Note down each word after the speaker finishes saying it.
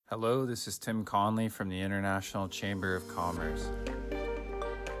Hello, this is Tim Conley from the International Chamber of Commerce.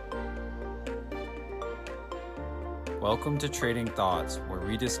 Welcome to Trading Thoughts, where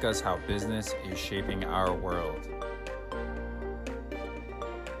we discuss how business is shaping our world.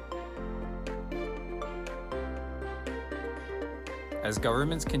 As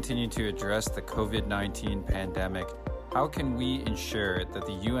governments continue to address the COVID-19 pandemic, how can we ensure that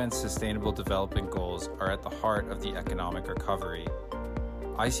the UN Sustainable Development Goals are at the heart of the economic recovery?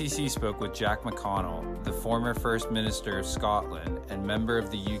 ICC spoke with Jack McConnell, the former First Minister of Scotland and member of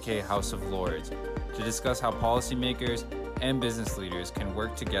the UK House of Lords, to discuss how policymakers and business leaders can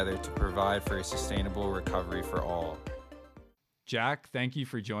work together to provide for a sustainable recovery for all. Jack, thank you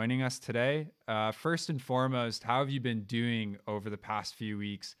for joining us today. First and foremost, how have you been doing over the past few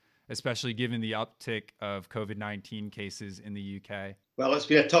weeks, especially given the uptick of COVID-19 cases in the UK? Well, it's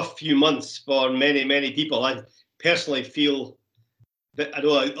been a tough few months for many people. I personally feel that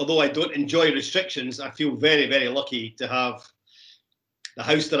although I don't enjoy restrictions, I feel very lucky to have the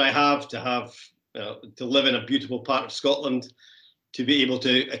house that I have, to live in a beautiful part of Scotland, to be able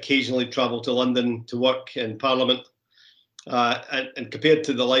to occasionally travel to London to work in Parliament. And compared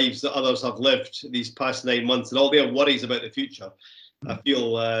to the lives that others have lived these past 9 months and all their worries about the future, I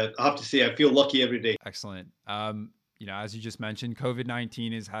have to say, I feel lucky every day. Excellent. As you just mentioned,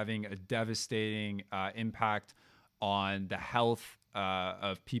 COVID-19 is having a devastating impact on the health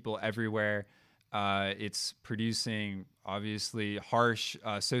of people everywhere. It's producing obviously harsh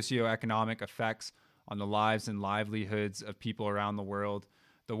socioeconomic effects on the lives and livelihoods of people around the world.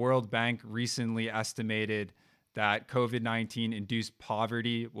 The World Bank recently estimated that COVID-19 induced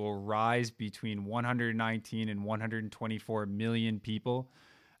poverty will rise between 119 and 124 million people.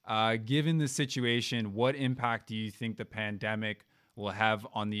 Given the situation, what impact do you think the pandemic will have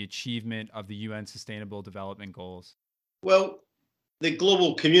on the achievement of the UN Sustainable Development Goals? Well, the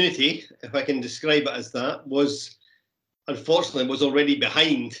global community, if I can describe it as that, unfortunately was already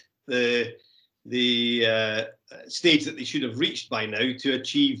behind the stage that they should have reached by now to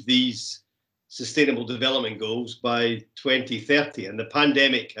achieve these Sustainable Development Goals by 2030. And the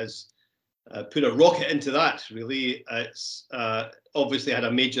pandemic has put a rocket into that, really. It's obviously had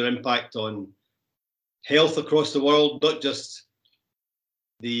a major impact on health across the world, not just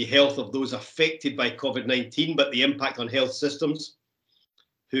the health of those affected by COVID-19, but the impact on health systems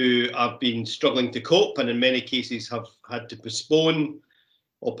who have been struggling to cope and in many cases have had to postpone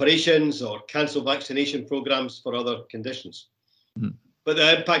operations or cancel vaccination programs for other conditions. Mm. But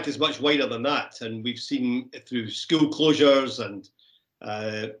the impact is much wider than that. And we've seen through school closures and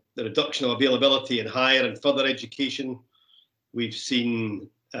the reduction of availability in higher and further education. We've seen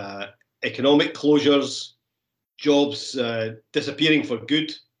economic closures, jobs disappearing for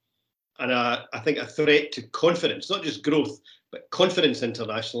good, and I think a threat to confidence, not just growth, but confidence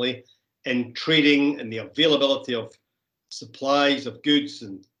internationally in trading and the availability of supplies of goods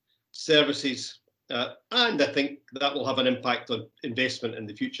and services. And I think that will have an impact on investment in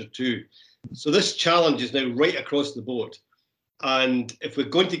the future too. So this challenge is now right across the board. And if we're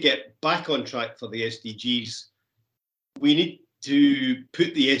going to get back on track for the SDGs, we need to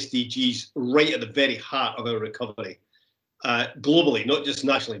put the SDGs right at the very heart of our recovery, globally, not just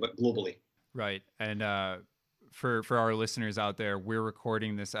nationally, but globally. Right. And for our listeners out there, we're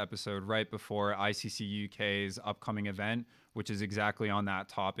recording this episode right before ICC UK's upcoming event, which is exactly on that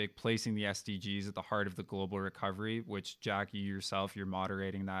topic, placing the SDGs at the heart of the global recovery, which, Jack, you yourself, you're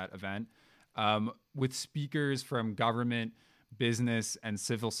moderating that event. With speakers from government, business, and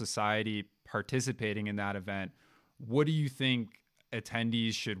civil society participating in that event, what do you think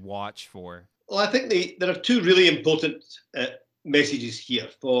attendees should watch for? Well, I think there are two really important messages here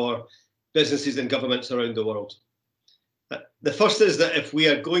for businesses and governments around the world. The first is that if we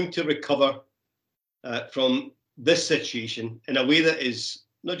are going to recover from this situation in a way that is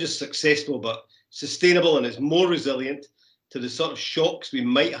not just successful, but sustainable and is more resilient to the sort of shocks we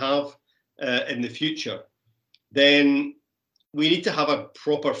might have in the future, then we need to have a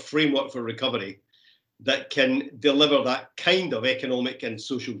proper framework for recovery that can deliver that kind of economic and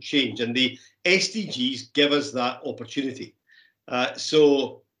social change. And the SDGs give us that opportunity.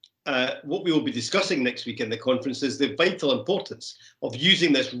 So what we will be discussing next week in the conference is the vital importance of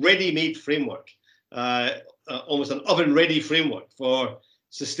using this ready-made framework, almost an oven-ready framework for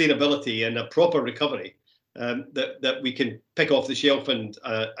sustainability and a proper recovery that we can pick off the shelf and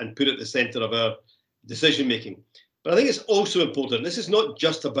put at the centre of our decision-making. But I think it's also important, this is not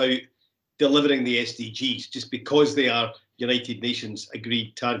just about delivering the SDGs just because they are United Nations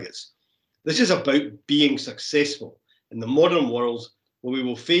agreed targets. This is about being successful in the modern world where we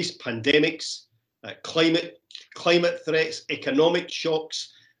will face pandemics, climate threats, economic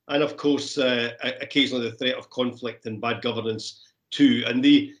shocks, and of course, occasionally the threat of conflict and bad governance too. And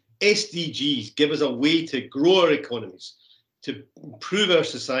the SDGs give us a way to grow our economies, to improve our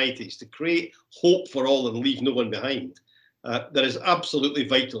societies, to create hope for all and leave no one behind. That is absolutely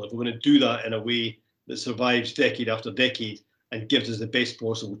vital if we're going to do that in a way that survives decade after decade and gives us the best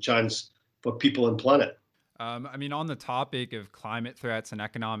possible chance for people and planet. I mean, on the topic of climate threats and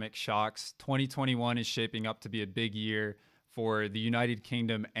economic shocks, 2021 is shaping up to be a big year for the United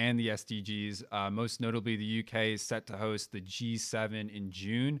Kingdom and the SDGs. Most notably, the UK is set to host the G7 in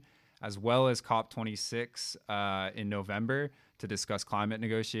June, as well as COP26 in November to discuss climate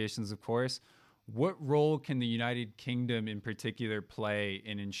negotiations, of course. What role can the United Kingdom in particular play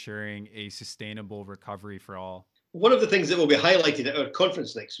in ensuring a sustainable recovery for all? One of the things that will be highlighted at our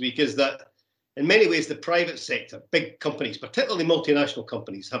conference next week is that in many ways, the private sector, big companies, particularly multinational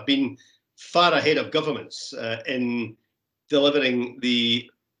companies, have been far ahead of governments in delivering the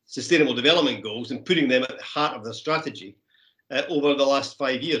Sustainable Development Goals and putting them at the heart of their strategy over the last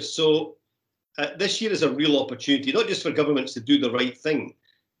 5 years. So this year is a real opportunity, not just for governments to do the right thing,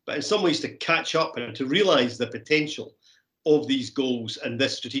 but in some ways to catch up and to realise the potential of these goals and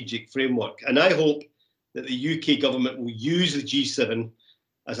this strategic framework. And I hope that the UK government will use the G7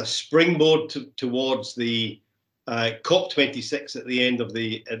 as a springboard towards the COP26 at the end of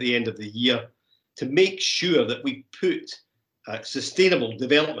the year, to make sure that we put sustainable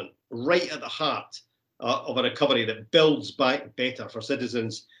development right at the heart of a recovery that builds back better for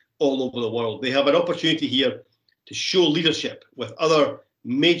citizens all over the world. They have an opportunity here to show leadership with other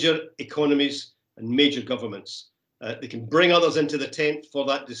major economies and major governments. They can bring others into the tent for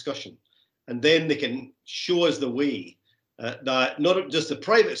that discussion, and then they can show us the way that not just the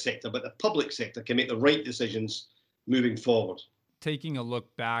private sector, but the public sector can make the right decisions moving forward. Taking a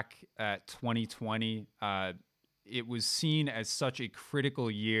look back at 2020, it was seen as such a critical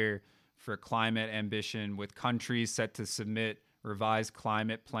year for climate ambition, with countries set to submit revised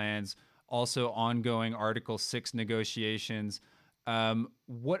climate plans, also ongoing Article 6 negotiations.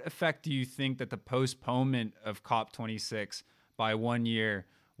 What effect do you think that the postponement of COP26 by 1 year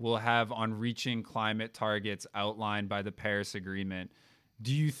will have on reaching climate targets outlined by the Paris Agreement?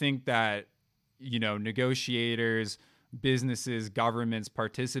 Do you think that, negotiators, businesses, governments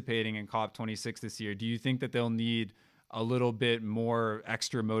participating in COP26 this year, do you think that they'll need a little bit more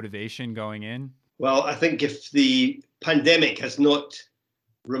extra motivation going in? Well, I think if the pandemic has not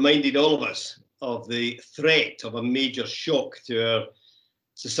reminded all of us of the threat of a major shock to our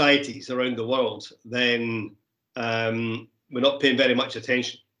societies around the world, then we're not paying very much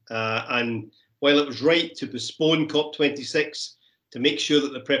attention. And while it was right to postpone COP26 to make sure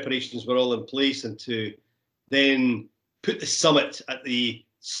that the preparations were all in place and to then put the summit at the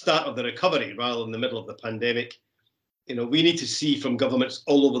start of the recovery rather than the middle of the pandemic, we need to see from governments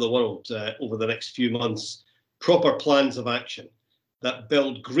all over the world over the next few months proper plans of action that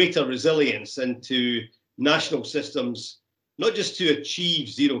build greater resilience into national systems, not just to achieve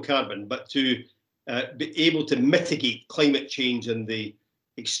zero carbon, but to be able to mitigate climate change and the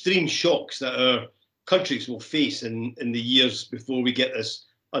extreme shocks that our countries will face in the years before we get this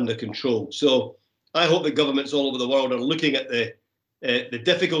under control. So I hope that governments all over the world are looking at the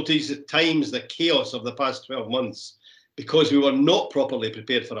difficulties, at times, the chaos of the past 12 months, because we were not properly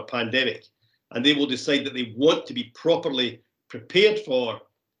prepared for a pandemic. And they will decide that they want to be properly prepared for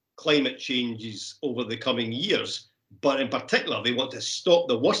climate changes over the coming years. But in particular, they want to stop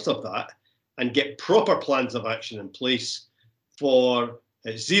the worst of that and get proper plans of action in place for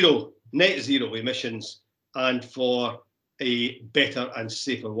net zero emissions and for a better and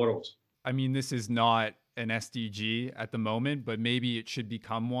safer world. I mean, this is not an SDG at the moment, but maybe it should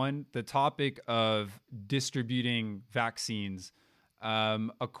become one. The topic of distributing vaccines.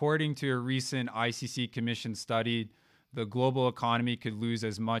 According to a recent ICC Commission study, the global economy could lose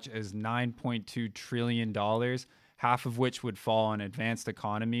as much as $9.2 trillion, half of which would fall on advanced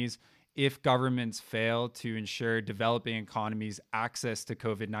economies, if governments fail to ensure developing economies access to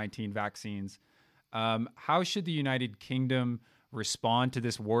COVID-19 vaccines. How should the United Kingdom respond to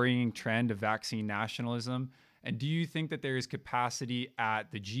this worrying trend of vaccine nationalism? And do you think that there is capacity at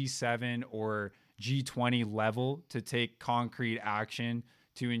the G7 or G20 level to take concrete action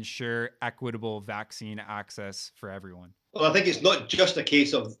to ensure equitable vaccine access for everyone? Well, I think it's not just a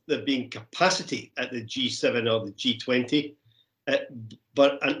case of there being capacity at the G7 or the G20,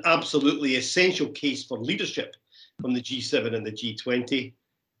 but an absolutely essential case for leadership from the G7 and the G20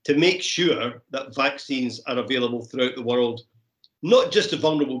 to make sure that vaccines are available throughout the world, not just to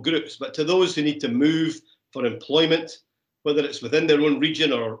vulnerable groups, but to those who need to move for employment, whether it's within their own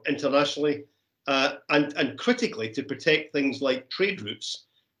region or internationally, and critically to protect things like trade routes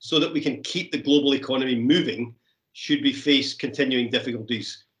so that we can keep the global economy moving should we face continuing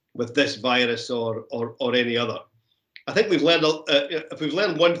difficulties with this virus or any other. I think we've learned, if we've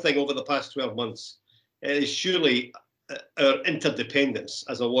learned one thing over the past 12 months, it is surely our interdependence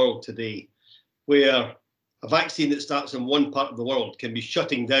as a world today, where a vaccine that starts in one part of the world can be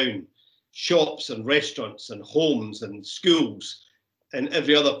shutting down shops and restaurants and homes and schools in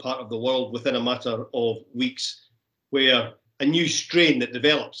every other part of the world within a matter of weeks, where a new strain that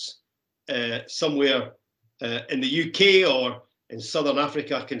develops somewhere in the UK or in Southern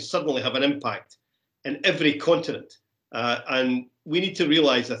Africa can suddenly have an impact in every continent. And we need to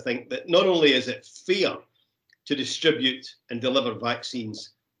realise, I think, that not only is it fair to distribute and deliver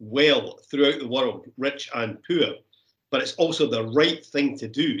vaccines well throughout the world, rich and poor, but it's also the right thing to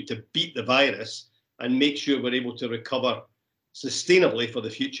do to beat the virus and make sure we're able to recover sustainably for the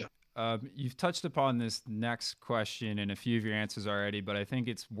future. You've touched upon this next question in a few of your answers already, but I think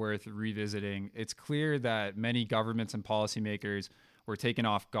it's worth revisiting. It's clear that many governments and policymakers were taken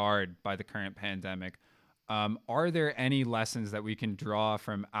off guard by the current pandemic. Are there any lessons that we can draw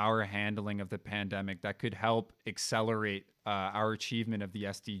from our handling of the pandemic that could help accelerate our achievement of the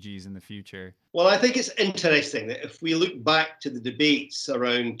SDGs in the future? Well, I think it's interesting that if we look back to the debates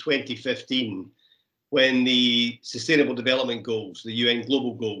around 2015, when the Sustainable Development Goals, the UN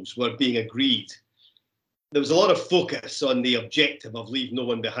Global Goals, were being agreed, there was a lot of focus on the objective of leave no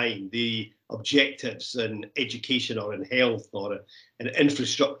one behind, the objectives in education or in health or in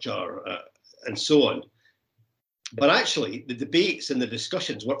infrastructure and so on. But actually, the debates and the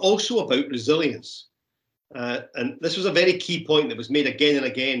discussions were also about resilience. And this was a very key point that was made again and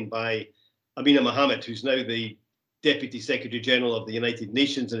again by Amina Mohammed, who's now the Deputy Secretary General of the United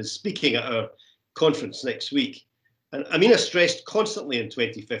Nations and is speaking at our conference next week. And Amina stressed constantly in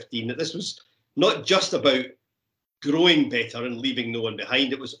 2015 that this was not just about growing better and leaving no one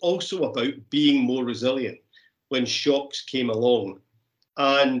behind, it was also about being more resilient when shocks came along.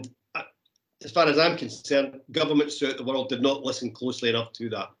 And as far as I'm concerned, governments throughout the world did not listen closely enough to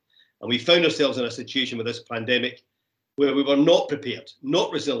that. And we found ourselves in a situation with this pandemic where we were not prepared,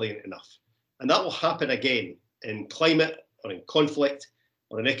 not resilient enough. And that will happen again in climate or in conflict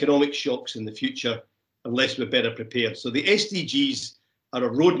or in economic shocks in the future unless we're better prepared. So the SDGs are a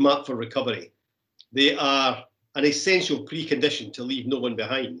roadmap for recovery. They are an essential precondition to leave no one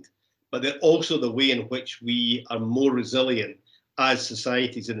behind, but they're also the way in which we are more resilient as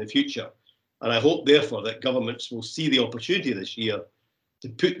societies in the future. And I hope, therefore, that governments will see the opportunity this year to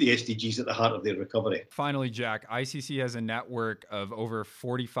put the SDGs at the heart of their recovery. Finally, Jack, ICC has a network of over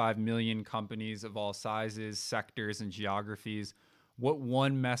 45 million companies of all sizes, sectors, and geographies. What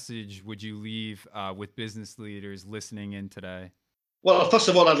one message would you leave with business leaders listening in today? Well, first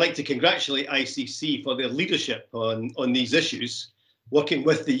of all, I'd like to congratulate ICC for their leadership on these issues. Working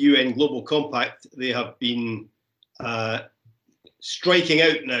with the UN Global Compact, they have been striking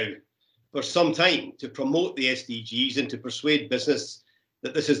out now for some time to promote the SDGs and to persuade business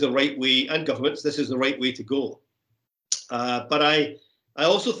that this is the right way, and governments, this is the right way to go. But I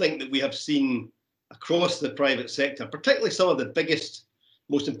also think that we have seen across the private sector, particularly some of the biggest,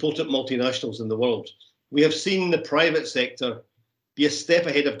 most important multinationals in the world, we have seen the private sector be a step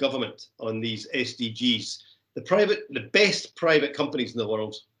ahead of government on these SDGs. The best private companies in the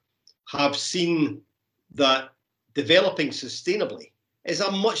world have seen that developing sustainably is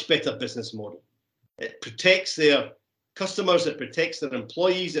a much better business model. It protects their customers, it protects their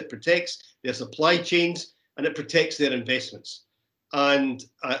employees, it protects their supply chains, and it protects their investments. And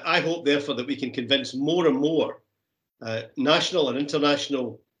I hope, therefore, that we can convince more and more national and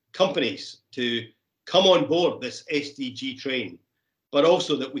international companies to come on board this SDG train, but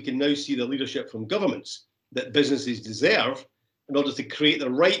also that we can now see the leadership from governments that businesses deserve in order to create the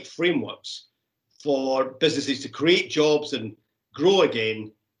right frameworks for businesses to create jobs and grow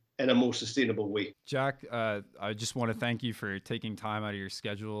again in a more sustainable way. Jack, I just want to thank you for taking time out of your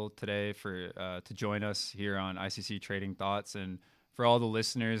schedule today to join us here on ICC Trading Thoughts. And for all the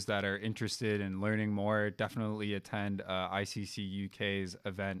listeners that are interested in learning more, definitely attend ICC UK's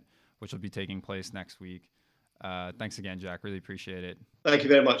event, which will be taking place next week. Thanks again, Jack. Really appreciate it. Thank you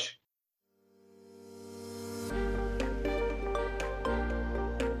very much.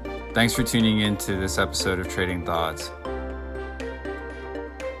 Thanks for tuning in to this episode of Trading Thoughts.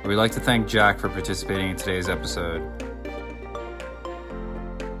 We'd like to thank Jack for participating in today's episode.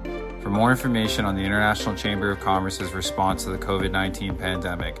 For more information on the International Chamber of Commerce's response to the COVID-19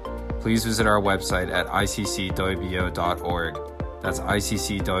 pandemic, please visit our website at iccwbo.org. That's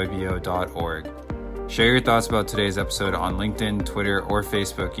iccwbo.org. Share your thoughts about today's episode on LinkedIn, Twitter, or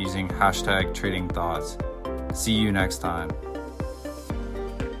Facebook using #TradingThoughts. See you next time.